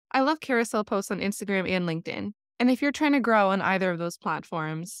I love carousel posts on Instagram and LinkedIn. And if you're trying to grow on either of those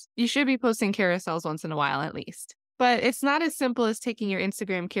platforms, you should be posting carousels once in a while at least. But it's not as simple as taking your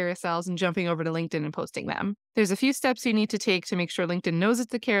Instagram carousels and jumping over to LinkedIn and posting them. There's a few steps you need to take to make sure LinkedIn knows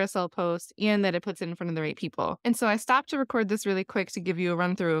it's a carousel post and that it puts it in front of the right people. And so I stopped to record this really quick to give you a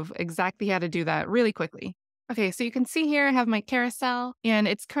run through of exactly how to do that really quickly. Okay, so you can see here I have my carousel, and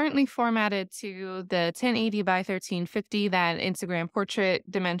it's currently formatted to the 1080 by 1350 that Instagram portrait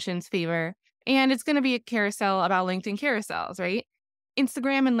dimensions favor. And it's going to be a carousel about LinkedIn carousels, right?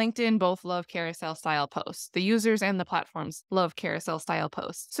 Instagram and LinkedIn both love carousel style posts. The users and the platforms love carousel style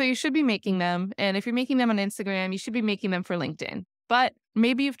posts. So you should be making them. And if you're making them on Instagram, you should be making them for LinkedIn. But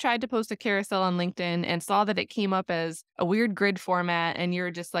maybe you've tried to post a carousel on LinkedIn and saw that it came up as a weird grid format, and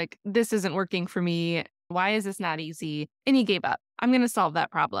you're just like, this isn't working for me. Why is this not easy? And you gave up. I'm going to solve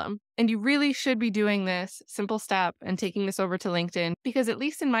that problem. And you really should be doing this simple step and taking this over to LinkedIn because, at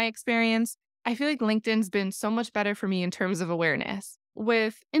least in my experience, I feel like LinkedIn's been so much better for me in terms of awareness.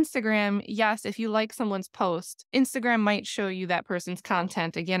 With Instagram, yes, if you like someone's post, Instagram might show you that person's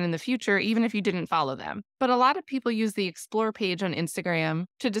content again in the future, even if you didn't follow them. But a lot of people use the Explore page on Instagram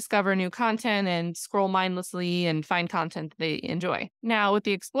to discover new content and scroll mindlessly and find content they enjoy. Now, with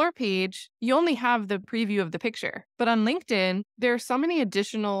the Explore page, you only have the preview of the picture. But on LinkedIn, there are so many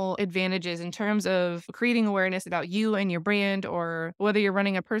additional advantages in terms of creating awareness about you and your brand, or whether you're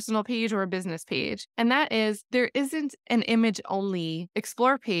running a personal page or a business page. And that is, there isn't an image only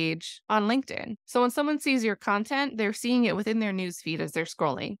Explore page on LinkedIn. So when someone sees your content, they're seeing it within their newsfeed as they're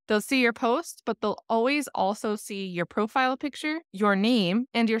scrolling. They'll see your post, but they'll always also see your profile picture, your name,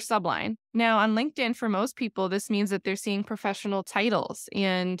 and your subline. Now, on LinkedIn, for most people, this means that they're seeing professional titles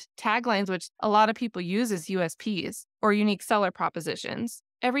and taglines, which a lot of people use as USPs or unique seller propositions.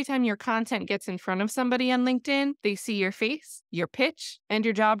 Every time your content gets in front of somebody on LinkedIn, they see your face, your pitch, and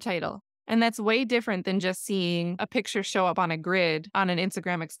your job title. And that's way different than just seeing a picture show up on a grid on an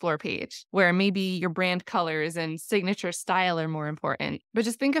Instagram Explore page, where maybe your brand colors and signature style are more important. But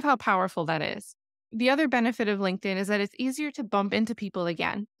just think of how powerful that is. The other benefit of LinkedIn is that it's easier to bump into people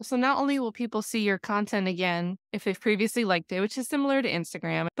again. So not only will people see your content again if they've previously liked it, which is similar to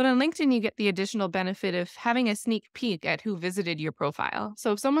Instagram, but on LinkedIn, you get the additional benefit of having a sneak peek at who visited your profile.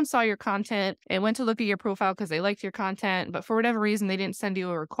 So if someone saw your content and went to look at your profile because they liked your content, but for whatever reason, they didn't send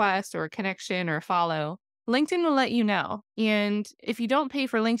you a request or a connection or a follow, LinkedIn will let you know. And if you don't pay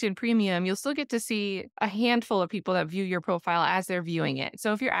for LinkedIn Premium, you'll still get to see a handful of people that view your profile as they're viewing it.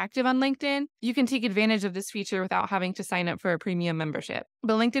 So if you're active on LinkedIn, you can take advantage of this feature without having to sign up for a premium membership.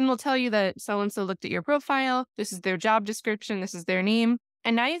 But LinkedIn will tell you that so-and-so looked at your profile, this is their job description, this is their name,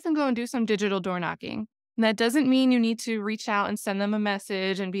 and now you can go and do some digital door knocking. And that doesn't mean you need to reach out and send them a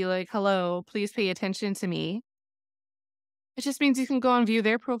message and be like, hello, please pay attention to me. It just means you can go and view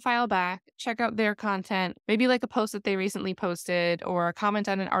their profile back, check out their content, maybe like a post that they recently posted or comment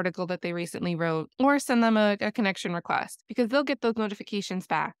on an article that they recently wrote, or send them a connection request because they'll get those notifications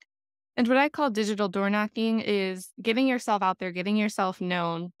back. And what I call digital door knocking is getting yourself out there, getting yourself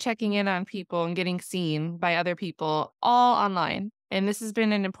known, checking in on people and getting seen by other people all online. And this has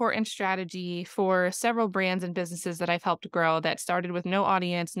been an important strategy for several brands and businesses that I've helped grow that started with no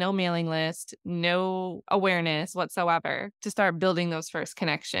audience, no mailing list, no awareness whatsoever to start building those first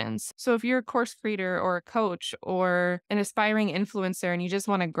connections. So if you're a course creator or a coach or an aspiring influencer and you just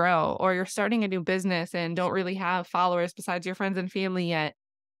want to grow, or you're starting a new business and don't really have followers besides your friends and family yet,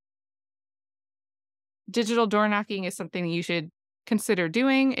 digital door knocking is something you should consider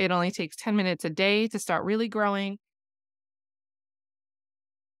doing. It only takes 10 minutes a day to start really growing.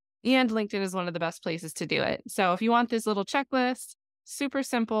 And LinkedIn is one of the best places to do it. So if you want this little checklist, super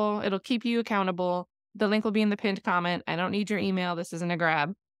simple, it'll keep you accountable. The link will be in the pinned comment. I don't need your email. This isn't a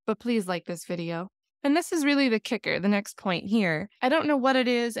grab, but please like this video. And this is really the kicker, the next point here. I don't know what it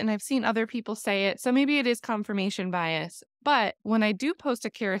is, and I've seen other people say it, so maybe it is confirmation bias. But when I do post a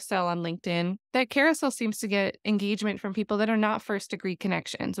carousel on LinkedIn, that carousel seems to get engagement from people that are not first-degree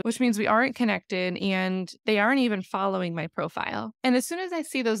connections, which means we aren't connected and they aren't even following my profile. And as soon as I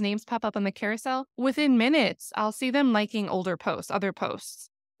see those names pop up on the carousel, within minutes, I'll see them liking older posts, other posts.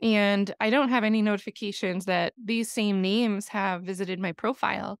 And I don't have any notifications that these same names have visited my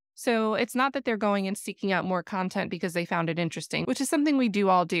profile. So it's not that they're going and seeking out more content because they found it interesting, which is something we do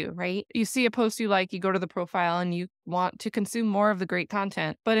all do, right? You see a post you like, you go to the profile and you want to consume more of the great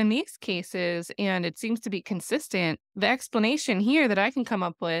content. But in these cases, and it seems to be consistent, the explanation here that I can come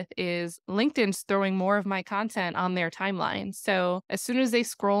up with is LinkedIn's throwing more of my content on their timeline. So as soon as they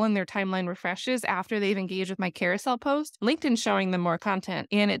scroll and their timeline refreshes after they've engaged with my carousel post, LinkedIn's showing them more content.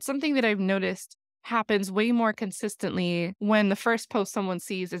 And it's something that I've noticed happens way more consistently when the first post someone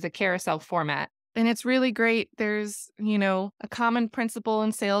sees is a carousel format. And it's really great. There's, a common principle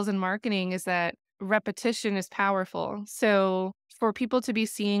in sales and marketing is that repetition is powerful. So for people to be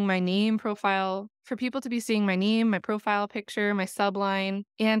seeing my name profile, for people to be seeing my name, my profile picture, my subline,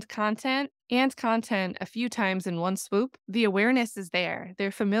 and content a few times in one swoop, the awareness is there.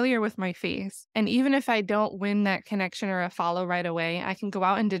 They're familiar with my face. And even if I don't win that connection or a follow right away, I can go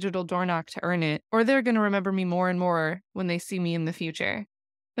out and digital door knock to earn it, or they're going to remember me more and more when they see me in the future.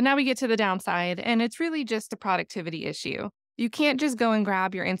 But now we get to the downside, and it's really just a productivity issue. You can't just go and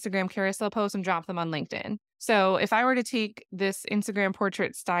grab your Instagram carousel posts and drop them on LinkedIn. So if I were to take this Instagram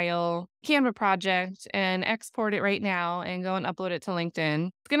portrait style Canva project and export it right now and go and upload it to LinkedIn,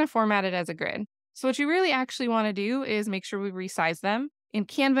 it's going to format it as a grid. So what you really actually want to do is make sure we resize them. And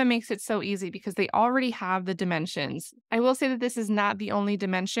Canva makes it so easy because they already have the dimensions. I will say that this is not the only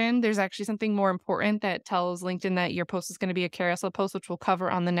dimension. There's actually something more important that tells LinkedIn that your post is going to be a carousel post, which we'll cover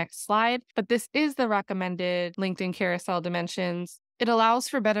on the next slide. But this is the recommended LinkedIn carousel dimensions. It allows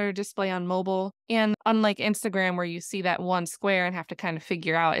for better display on mobile. And unlike Instagram, where you see that one square and have to kind of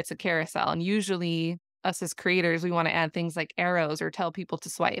figure out it's a carousel, and usually us as creators, we want to add things like arrows or tell people to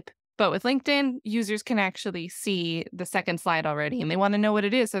swipe. But with LinkedIn, users can actually see the second slide already and they want to know what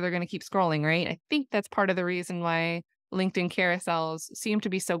it is, so they're going to keep scrolling, right? I think that's part of the reason why LinkedIn carousels seem to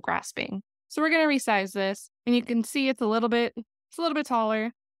be so grasping. So we're going to resize this, and you can see it's a little bit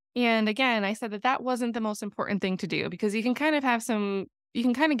taller. And again, I said that that wasn't the most important thing to do because you can kind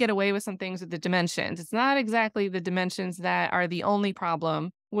of get away with some things with the dimensions. It's not exactly the dimensions that are the only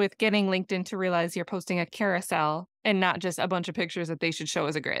problem with getting LinkedIn to realize you're posting a carousel and not just a bunch of pictures that they should show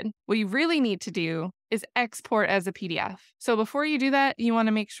as a grid. What you really need to do is export as a PDF. So before you do that, you want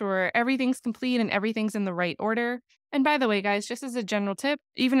to make sure everything's complete and everything's in the right order. And by the way, guys, just as a general tip,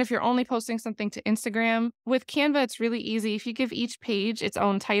 even if you're only posting something to Instagram, with Canva, it's really easy. If you give each page its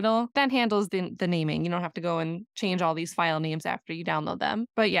own title, that handles the naming. You don't have to go and change all these file names after you download them.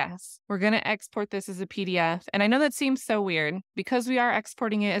 But yes, we're going to export this as a PDF. And I know that seems so weird. Because we are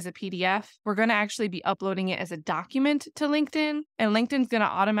exporting it as a PDF, we're going to actually be uploading it as a document to LinkedIn. And LinkedIn's going to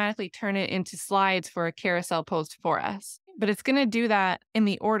automatically turn it into slides for a carousel post for us. But it's going to do that in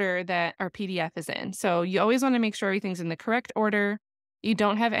the order that our PDF is in. So you always want to make sure everything's in the correct order. You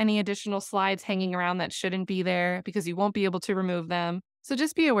don't have any additional slides hanging around that shouldn't be there because you won't be able to remove them. So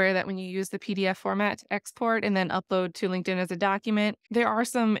just be aware that when you use the PDF format to export and then upload to LinkedIn as a document, there are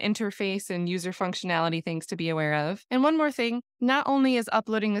some interface and user functionality things to be aware of. And one more thing, not only is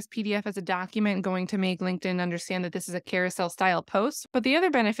uploading this PDF as a document going to make LinkedIn understand that this is a carousel style post, but the other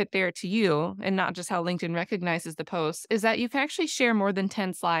benefit there to you, and not just how LinkedIn recognizes the post, is that you can actually share more than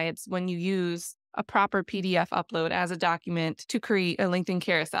 10 slides when you use a proper PDF upload as a document to create a LinkedIn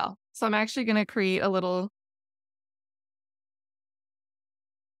carousel. So I'm actually going to create a little,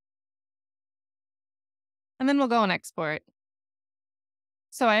 and then we'll go and export.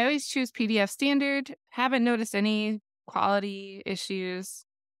 So I always choose PDF standard, haven't noticed any quality issues.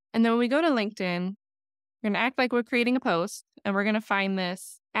 And then when we go to LinkedIn, we're going to act like we're creating a post, and we're going to find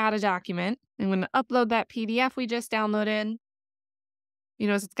this add a document. I'm going to upload that PDF we just downloaded. You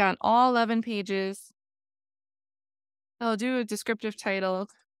notice it's got all 11 pages. I'll do a descriptive title.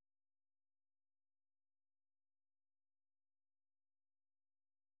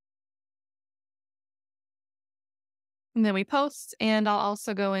 And then we post, and I'll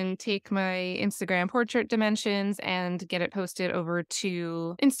also go and take my Instagram portrait dimensions and get it posted over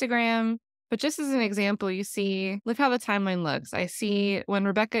to Instagram. But just as an example, you see, look how the timeline looks. I see when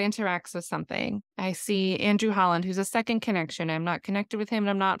Rebecca interacts with something. I see Andrew Holland, who's a second connection. I'm not connected with him and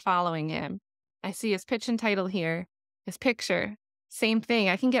I'm not following him. I see his pitch and title here, his picture. Same thing.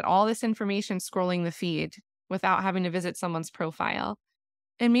 I can get all this information scrolling the feed without having to visit someone's profile.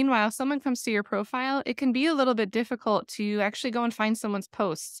 And meanwhile, if someone comes to your profile, it can be a little bit difficult to actually go and find someone's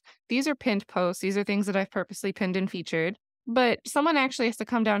posts. These are pinned posts. These are things that I've purposely pinned and featured. But someone actually has to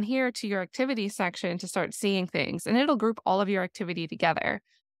come down here to your activity section to start seeing things, and it'll group all of your activity together.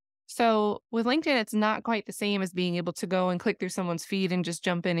 So with LinkedIn, it's not quite the same as being able to go and click through someone's feed and just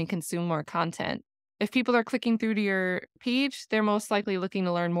jump in and consume more content. If people are clicking through to your page, they're most likely looking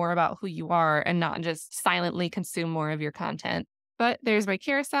to learn more about who you are and not just silently consume more of your content. But there's my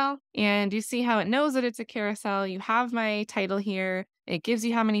carousel, and you see how it knows that it's a carousel. You have my title here. It gives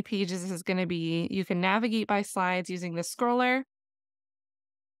you how many pages this is going to be. You can navigate by slides using the scroller,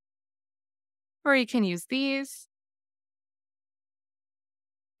 or you can use these.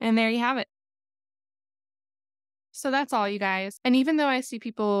 And there you have it. So that's all, you guys. And even though I see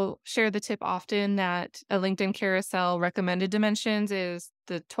people share the tip often that a LinkedIn carousel recommended dimensions is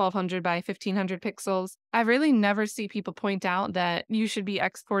the 1200 by 1500 pixels, I really never see people point out that you should be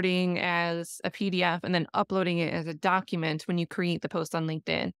exporting as a PDF and then uploading it as a document when you create the post on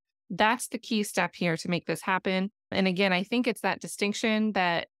LinkedIn. That's the key step here to make this happen. And again, I think it's that distinction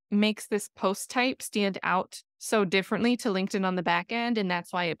that makes this post type stand out so differently to LinkedIn on the back end. And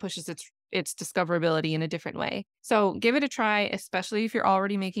that's why it pushes its discoverability in a different way. So give it a try, especially if you're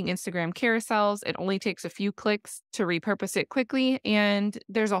already making Instagram carousels. It only takes a few clicks to repurpose it quickly. And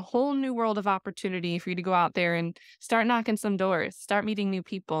there's a whole new world of opportunity for you to go out there and start knocking some doors, start meeting new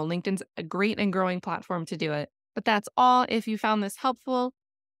people. LinkedIn's a great and growing platform to do it. But that's all. If you found this helpful,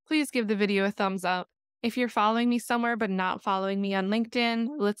 please give the video a thumbs up. If you're following me somewhere but not following me on LinkedIn,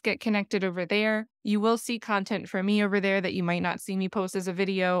 let's get connected over there. You will see content from me over there that you might not see me post as a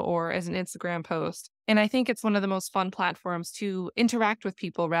video or as an Instagram post. And I think it's one of the most fun platforms to interact with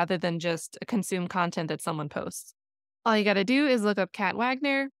people rather than just consume content that someone posts. All you got to do is look up Kat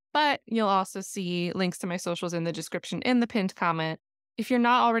Wagner, but you'll also see links to my socials in the description in the pinned comment. If you're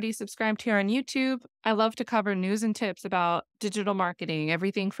not already subscribed here on YouTube, I love to cover news and tips about digital marketing,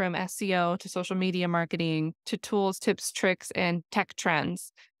 everything from SEO to social media marketing to tools, tips, tricks, and tech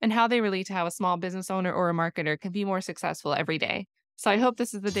trends, and how they relate to how a small business owner or a marketer can be more successful every day. So I hope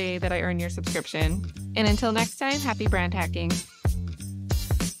this is the day that I earn your subscription. And until next time, happy brand hacking.